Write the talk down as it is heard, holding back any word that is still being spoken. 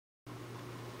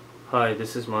Hi,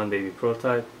 this is Monbaby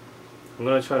prototype. I'm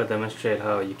going to try to demonstrate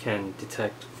how you can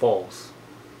detect falls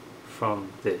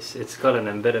from this. It's got an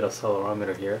embedded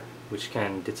accelerometer here which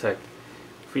can detect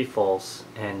free falls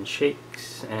and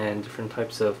shakes and different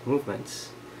types of movements.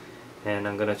 And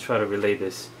I'm going to try to relay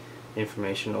this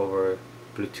information over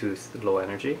Bluetooth low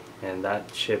energy, and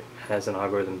that chip has an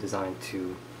algorithm designed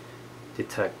to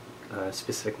detect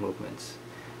specific movements.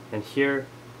 And here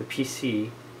the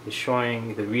PC is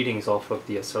showing the readings off of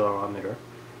the accelerometer,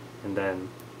 and then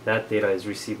that data is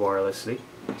received wirelessly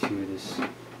to this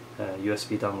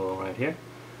USB dongle right here.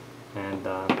 And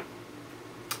I'll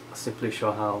simply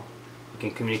show how you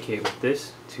can communicate with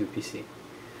this to PC.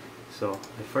 So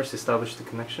I first establish the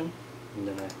connection, and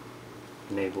then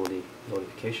I enable the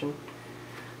notification,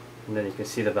 and then you can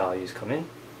see the values come in.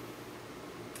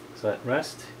 So at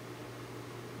rest,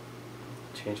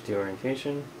 change the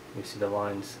orientation. You see the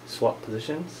lines swap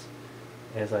positions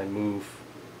as I move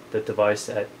the device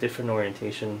at different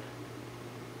orientation,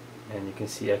 and you can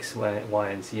see X, Y,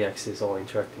 and Z axis all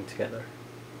interacting together.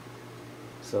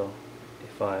 So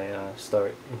if I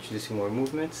start introducing more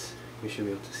movements, you should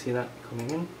be able to see that coming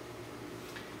in.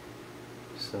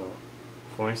 So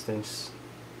for instance,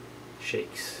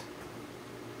 shakes.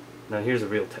 Now here's a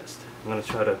real test. I'm going to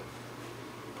try to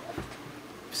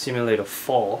simulate a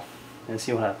fall and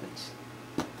see what happens.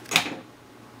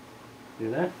 Do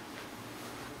that.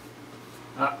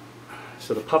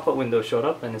 So the pop-up window showed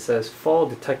up and it says fall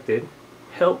detected,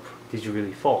 help, did you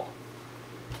really fall?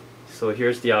 So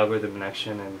here's the algorithm in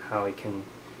action and how it can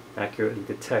accurately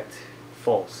detect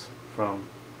falls from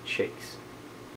shakes.